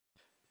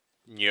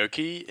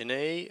Gnocchi in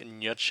a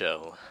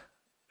nutshell.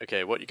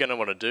 Okay, what you're going to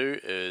want to do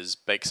is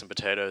bake some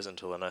potatoes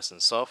until they're nice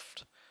and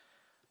soft.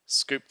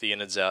 Scoop the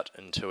innards out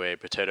into a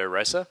potato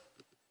ricer.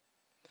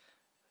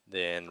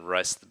 Then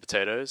rice the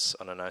potatoes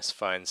on a nice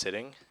fine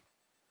setting.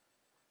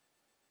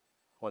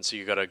 Once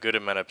you've got a good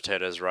amount of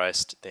potatoes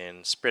riced,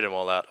 then spread them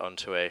all out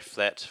onto a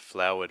flat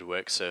floured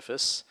work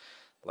surface,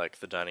 like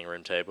the dining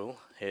room table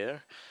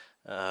here.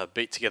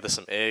 Beat together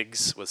some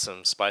eggs with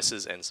some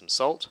spices and some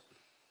salt.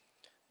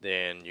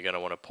 Then you're going to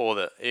want to pour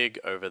the egg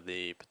over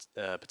the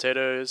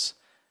potatoes,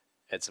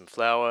 add some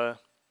flour,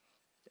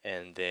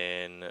 and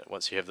then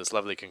once you have this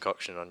lovely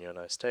concoction on your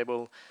nice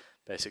table,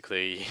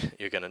 basically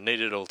you're going to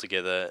knead it all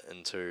together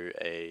into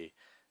a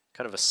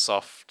kind of a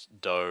soft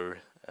dough.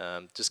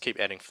 Just keep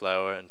adding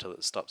flour until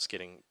it stops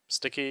getting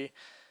sticky.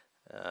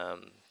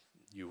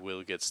 You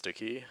will get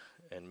sticky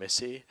and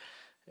messy.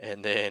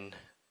 And then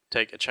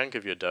take a chunk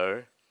of your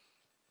dough,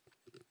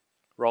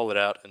 roll it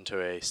out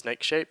into a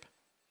snake shape,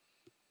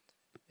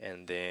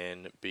 and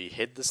then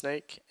behead the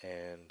snake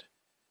and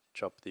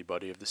chop the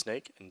body of the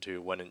snake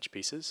into 1-inch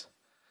pieces,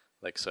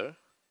 like so.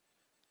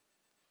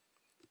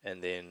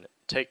 And then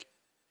take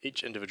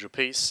each individual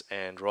piece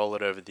and roll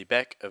it over the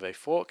back of a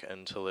fork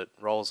until it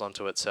rolls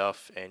onto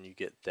itself and you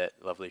get that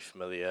lovely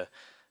familiar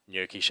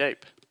gnocchi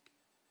shape.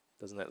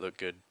 Doesn't that look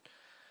good?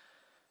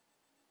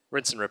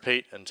 Rinse and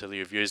repeat until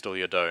you've used all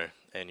your dough,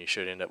 and you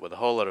should end up with a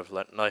whole lot of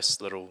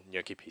nice little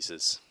gnocchi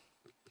pieces.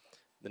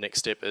 The next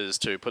step is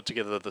to put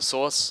together the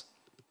sauce.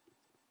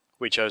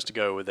 We chose to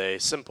go with a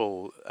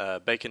simple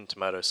bacon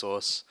tomato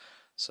sauce,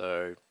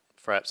 so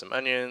fry up some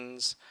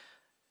onions,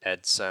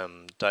 add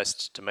some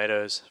diced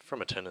tomatoes,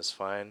 from a tin is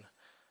fine,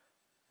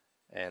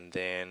 and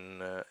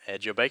then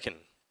add your bacon.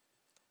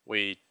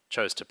 We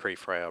chose to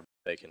pre-fry our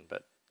bacon,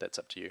 but that's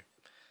up to you.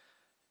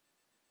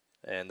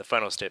 And the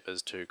final step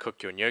is to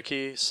cook your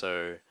gnocchi,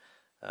 so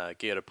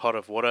get a pot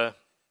of water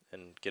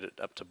and get it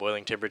up to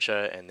boiling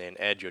temperature, and then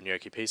add your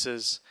gnocchi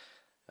pieces,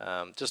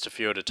 just a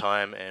few at a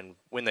time, and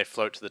when they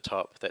float to the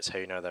top, that's how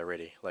you know they're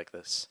ready, like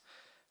this.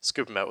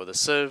 Scoop them out with a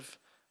sieve,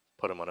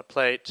 put them on a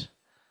plate,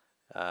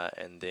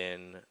 and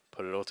then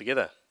put it all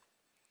together.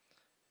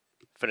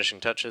 Finishing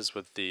touches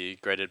with the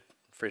grated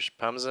fresh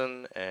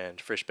parmesan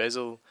and fresh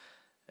basil,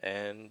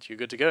 and you're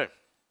good to go.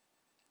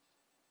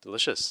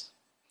 Delicious.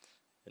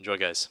 Enjoy,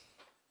 guys.